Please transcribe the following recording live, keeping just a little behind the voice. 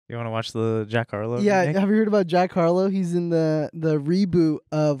You want to watch the Jack Harlow? Yeah, remake? have you heard about Jack Harlow? He's in the reboot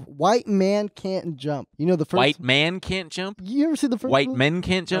of White Man Can't Jump. You know the first White man can't jump. You ever see the first White movie? men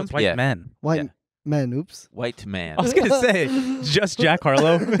can't No, jump. it's White Men. White Yeah. Men, oops. White man. I was gonna say just Jack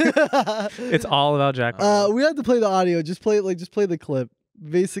Harlow. It's all about Jack Harlow. We have to play the audio. Just play the clip.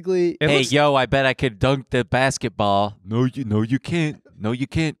 Basically, It Hey, looks- yo, I bet I could dunk the basketball. No, you can't. No, you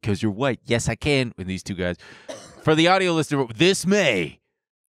can't, because you're white. Yes, I can. With these two guys. For the audio listener, this May.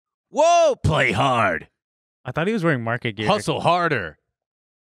 Whoa, play hard. I thought he was wearing market gear. Hustle harder.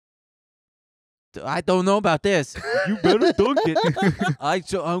 I don't know about this. You better dunk it.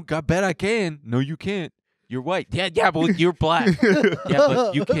 I bet I can. No, you can't. You're white. Yeah, but you're black. Yeah,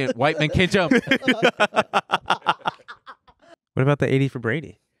 but you can't. White men can't jump. What about the 80 for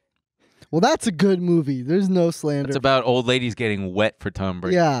Brady? well, that's a good movie. There's no slander. It's about old ladies getting wet for Tom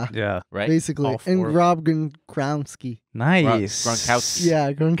Brady. yeah, Yeah. Right? basically. All And four. Rob Gronkowski. Nice. Gronkowski.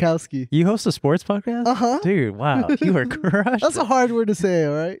 Yeah, Gronkowski. You host a sports podcast? Uh-huh. Dude, wow. You are crushed. That's a hard word to say,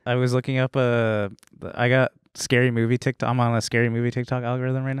 all right? I was looking up I got scary movie TikTok. I'm on a scary movie TikTok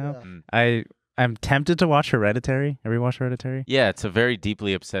algorithm right now. I'm tempted to watch Hereditary. Have you watched Hereditary? Yeah, it's a very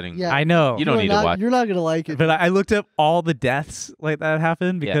deeply upsetting. Yeah. I know. You don't need to watch. You're not going to like it. But I looked up all the deaths like that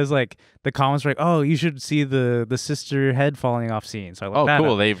happened Yeah. because like the comments were like, "Oh, you should see the sister head falling off scene." So I looked Oh, that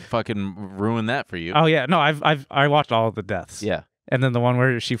cool. up. They fucking ruined that for you. Oh yeah, no, I watched all of the deaths. Yeah. And then the one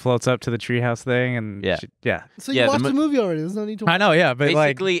where she floats up to the treehouse thing and Yeah. yeah. so yeah, you the watched mo- the movie already. There's no need to watch I know, yeah, but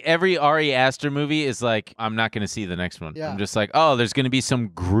like Basically, every Ari Aster movie is like, I'm not going to see the next one. Yeah. I'm just like, oh, there's going to be some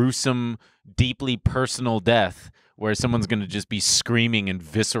gruesome, deeply personal death where someone's going to just be screaming in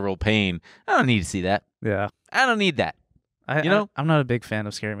visceral pain. I don't need to see that. yeah. I don't need that. You know? I'm not a big fan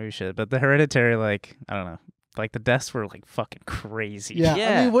of scary movie shit, but the Hereditary, like, I don't know. Like the deaths were like fucking crazy. Yeah. I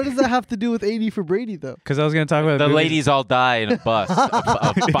Yeah. mean, what does that have to do with 80 for Brady, though? Because I was gonna talk about The movies- ladies all die in a bus,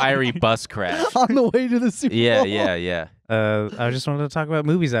 a fiery bus crash. On the way to the Super Yeah, Bowl. yeah. I just wanted to talk about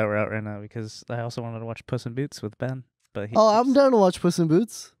movies that were out right now because I also wanted to watch Puss in Boots with Ben. But he Oh, I'm down to watch Puss in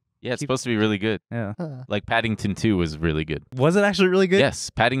Boots. Yeah, it's supposed to be really good. Yeah. Huh. Like Paddington 2 was really good. Was it actually really good? Yes,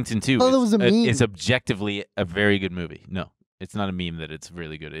 Paddington 2 thought it was a meme. is objectively a very good movie. No, it's not a meme that it's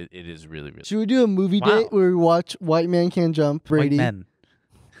really good. It is really, really Should we do a movie Wow. date where we watch White Man Can't Jump, Brady? White Men.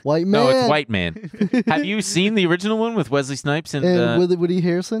 White Man. No, it's White Man. Have you seen the original one with Wesley Snipes and And Woody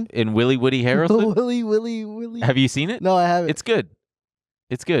Harrelson? Willie Woody Harrelson? Willie. Have you seen it? No, I haven't. It's good.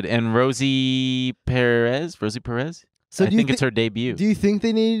 It's good. And Rosie Perez? So I do you think it's her debut. Do you think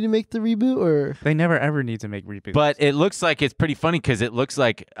they needed to make the reboot, or They never ever need to make reboots. But it looks like it's pretty funny because it looks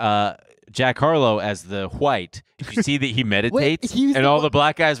like Jack Harlow as the white. You see that he meditates, he's and the all one- the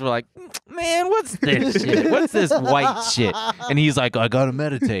black guys were like, "Man, what's this shit? What's this white shit?" And he's like, "I gotta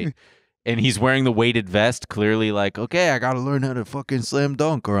meditate." And he's wearing the weighted vest, clearly like, "Okay, I gotta learn how to fucking slam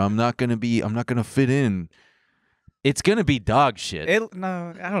dunk, or I'm not gonna fit in." It's gonna be dog shit.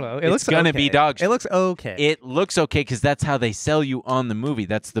 no, I don't know. It It's looks gonna okay. be dog shit. It looks okay. It looks okay because that's how they sell you on the movie.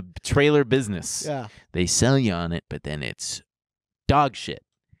 That's the trailer business. yeah? They sell you on it, but then it's dog shit.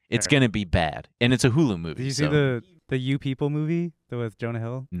 It's Fair. gonna be bad, and it's a Hulu movie. Did you see so- the You People movie with Jonah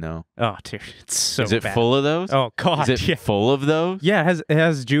Hill? No. Oh, dude, it's so Is it bad. full of those? Oh God, Is it yeah. full of those? Yeah, it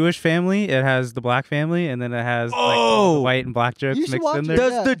has Jewish family, it has the black family, and then it has like all the Oh! white and black jokes You should mixed watch in it. there.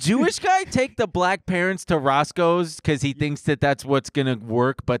 Does Yeah. the Jewish guy take the black parents to Roscoe's because he thinks that that's what's gonna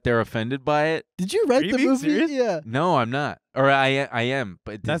work, but they're offended by it? Did you write Are you the being movie? serious? Yeah. No, I'm not. Or I am.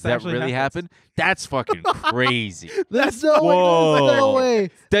 But does That's that actually really happens. happen? That's fucking crazy. There's no way. Whoa. There's no way.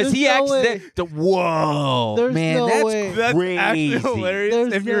 Does There's he no actually? way. Whoa, There's man, no that's way. That's crazy. actually hilarious.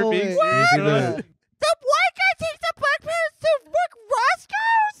 There's if you're no being way. serious Yeah. about it. The white guy takes the black parents to work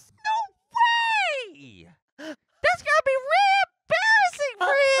Roscoe's? No way! That's gotta be real embarrassing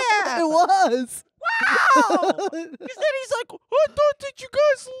for him. It was. Wow! Because then he's like, I thought that you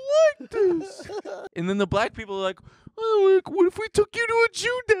guys liked this. And then the black people are like, oh, what if we took you to a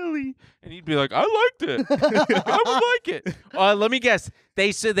Jew deli? And he'd be like, I liked it. I would like it. Let me guess.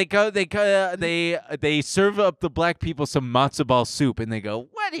 They said they serve up the black people some matzo ball soup, and they go,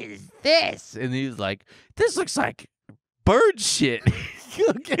 what is this? And he's like, this looks like bird shit.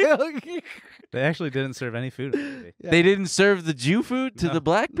 okay. They actually didn't serve any food in the movie. Yeah. They didn't serve the Jew food to No. the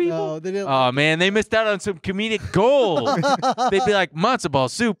black people? No, they didn't. Oh, man, they missed out on some comedic gold. They'd be like, matzo ball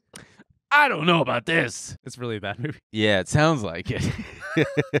soup. I don't know about this. It's really a bad movie. Yeah, it sounds like it.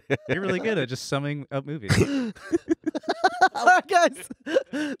 You're really good at just summing up movies. All right,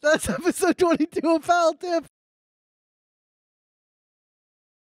 guys. That's episode 22 of Foul Tip.